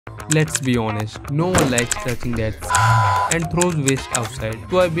Let's be honest, no one likes touching that and throws waste outside.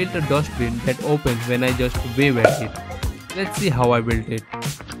 So I built a dustbin that opens when I just wave at it. Let's see how I built it.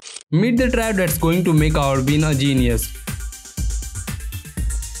 Meet the tribe that's going to make our bin a genius.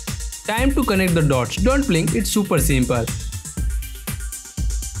 Time to connect the dots. Don't blink, it's super simple.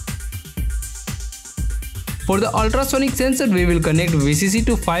 For the ultrasonic sensor, we will connect VCC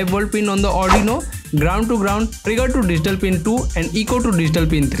to 5V pin on the Arduino, ground to ground, trigger to digital pin 2 and echo to digital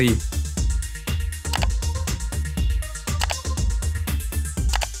pin 3.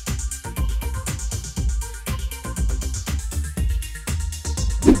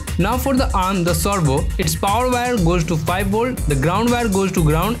 Now for the arm, the servo, its power wire goes to 5V, the ground wire goes to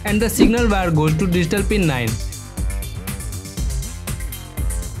ground and the signal wire goes to digital pin 9.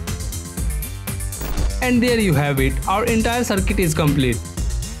 And there you have it, our entire circuit is complete.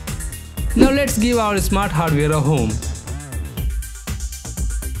 Now let's give our smart hardware a home.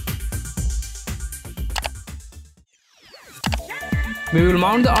 We will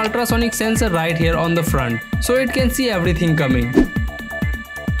mount the ultrasonic sensor right here on the front, so it can see everything coming.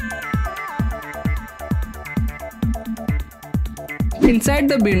 Inside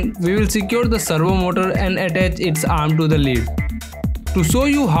the bin, we will secure the servo motor and attach its arm to the lid. To show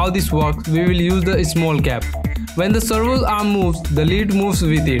you how this works, we will use the small cap. When the servo's arm moves, the lid moves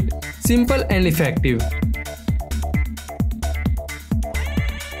with it. Simple and effective.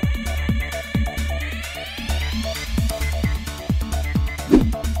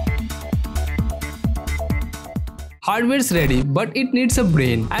 Hardware's ready, but it needs a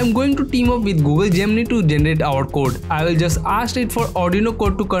brain. I am going to team up with Google Gemini to generate our code. I will just ask it for Arduino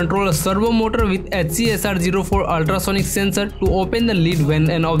code to control a servo motor with HCSR04 ultrasonic sensor to open the lid when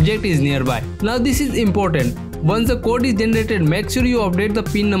an object is nearby. Now this is important. Once the code is generated, make sure you update the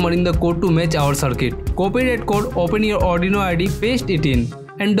pin number in the code to match our circuit. Copy that code, open your Arduino ID, paste it in,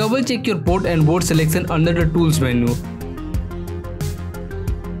 and double check your port and board selection under the tools menu.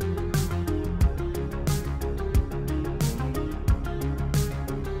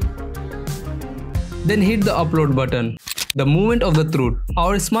 Then hit the upload button. The moment of the truth.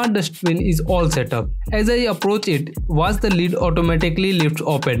 Our smart dustbin is all set up. As I approach it, watch the lid automatically lifts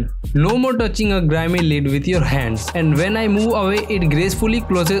open. No more touching a grimy lid with your hands. And when I move away, it gracefully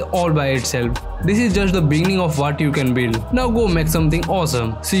closes all by itself. This is just the beginning of what you can build. Now go make something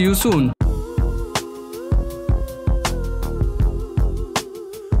awesome. See you soon.